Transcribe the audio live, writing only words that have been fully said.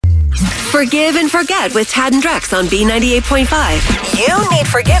Forgive and forget with Tad and Drex on B98.5. You need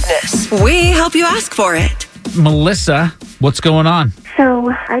forgiveness. We help you ask for it. Melissa, what's going on? So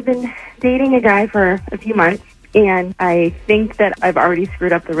I've been dating a guy for a few months, and I think that I've already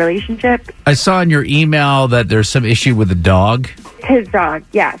screwed up the relationship. I saw in your email that there's some issue with the dog. His dog,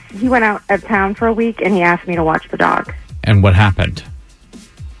 yes. He went out of town for a week, and he asked me to watch the dog. And what happened?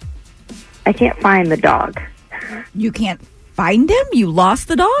 I can't find the dog. You can't find him? You lost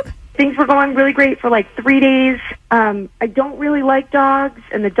the dog? Things were going really great for like 3 days. I don't really like dogs,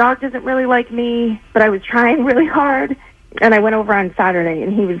 and the dog doesn't really like me, but I was trying really hard, and I went over on Saturday,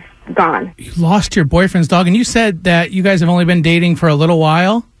 and he was gone. You lost your boyfriend's dog, and you said that you guys have only been dating for a little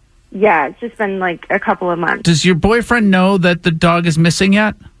while? Yeah, it's just been like a couple of months. Does your boyfriend know that the dog is missing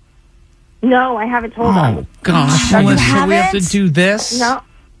yet? No, I haven't told him. Oh, gosh, Melissa, we have to do this? No.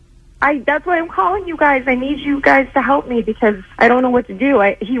 That's why I'm calling you guys. I need you guys to help me because I don't know what to do.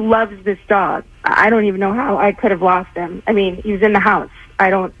 He loves this dog. I don't even know how I could have lost him. I mean, he was in the house.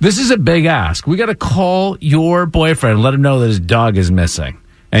 This is a big ask. We got to call your boyfriend and let him know that his dog is missing.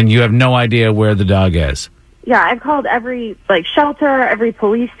 And you have no idea where the dog is. Yeah, I've called every shelter, every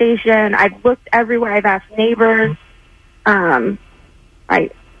police station. I've looked everywhere. I've asked neighbors. And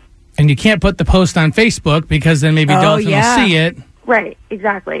you can't put the post on Facebook because then maybe Dalton will see it. Right,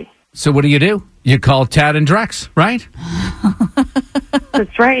 exactly. So what do? You call Tad and Drex, right?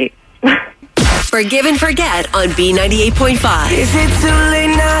 That's right. Forgive and forget on B98.5. Is it too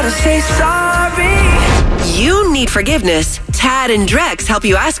late now to say sorry? You need forgiveness. Tad and Drex help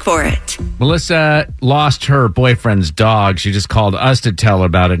you ask for it. Melissa lost her boyfriend's dog. She just called us to tell her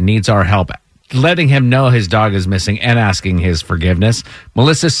about it. Needs our help letting him know his dog is missing and asking his forgiveness.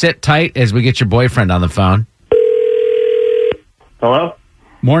 Melissa, sit tight as we get your boyfriend on the phone. Hello?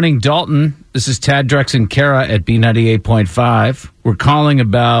 Morning, Dalton. This is Tad, Drex, and Kara at B98.5. We're calling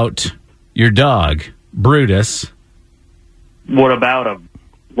about your dog, Brutus. What about him?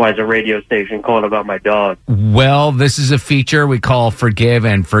 Why is a radio station calling about my dog? Well, this is a feature we call Forgive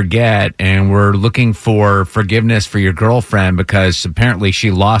and Forget, and we're looking for forgiveness for your girlfriend because apparently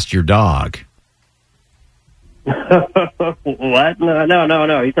she lost your dog. What?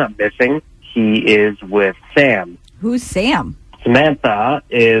 No. He's not missing. He is with Sam. Who's Sam? Samantha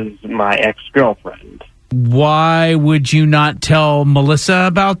is my ex-girlfriend. Why would you not tell Melissa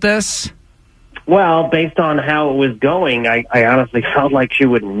about this? Well, based on how it was going, I honestly felt like she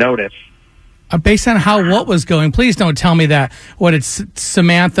wouldn't notice. Based on how what was going, please don't tell me that. What did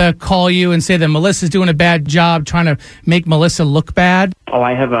Samantha call you and say that Melissa's doing a bad job trying to make Melissa look bad? Oh,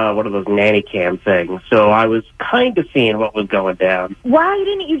 I have one of those nanny cam things, so I was kind of seeing what was going down. Why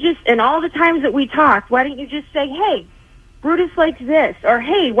didn't you just, and all the times that we talked, why didn't you just say, hey, Brutus likes this, or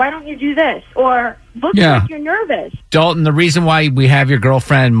hey, why don't you do this, or looks like you're nervous. Dalton, the reason why we have your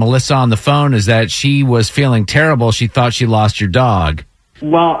girlfriend Melissa on the phone is that she was feeling terrible. She thought she lost your dog.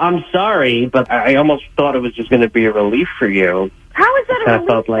 Well, I'm sorry, but I almost thought it was just going to be a relief for you. How is that a relief?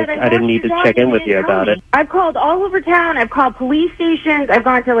 I felt like I didn't need to check in with you about it. I've called all over town. I've called police stations. I've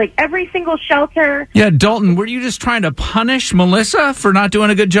gone to like every single shelter. Yeah, Dalton, were you just trying to punish Melissa for not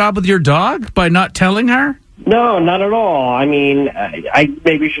doing a good job with your dog by not telling her? No, not at all. I mean, I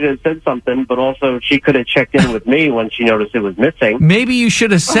maybe should have said something, but also she could have checked in with me when she noticed it was missing. Maybe you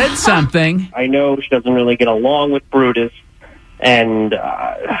should have said something. I know she doesn't really get along with Brutus, and,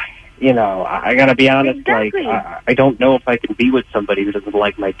 I got to be honest, exactly. I don't know if I can be with somebody who doesn't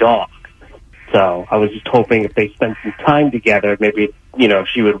like my dog. So I was just hoping if they spent some time together, maybe,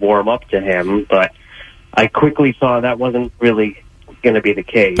 she would warm up to him, but I quickly saw that wasn't really going to be the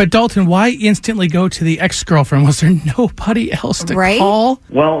case. But Dalton, why instantly go to the ex-girlfriend? Was there nobody else to call?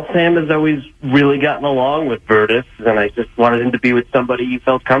 Well, Sam has always really gotten along with Brutus, and I just wanted him to be with somebody he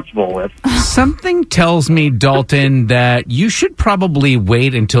felt comfortable with. Something tells me, Dalton, that you should probably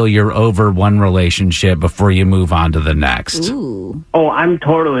wait until you're over one relationship before you move on to the next. Ooh. Oh, I'm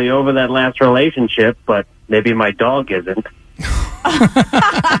totally over that last relationship, but maybe my dog isn't.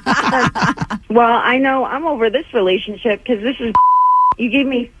 Well, I know I'm over this relationship because this is... You gave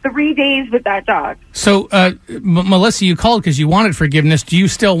me 3 days with that dog. So, Melissa, you called because you wanted forgiveness. Do you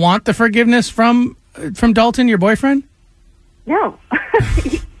still want the forgiveness from Dalton, your boyfriend? No.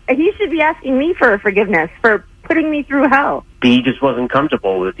 He should be asking me for forgiveness for putting me through hell. B just wasn't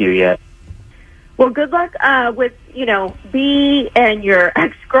comfortable with you yet. Well, good luck with, B and your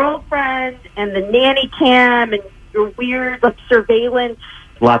ex-girlfriend and the nanny cam and your weird surveillance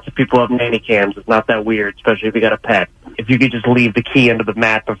Lots of people have nanny cams. It's not that weird, especially if you got a pet. If you could just leave the key under the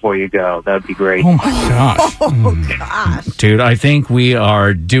mat before you go, that would be great. Oh, my gosh. Oh, gosh. Dude, I think we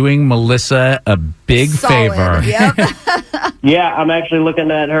are doing Melissa a big Solid. favor. Yep. Yeah, I'm actually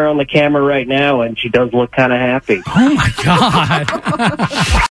looking at her on the camera right now, and she does look kind of happy. Oh, my God.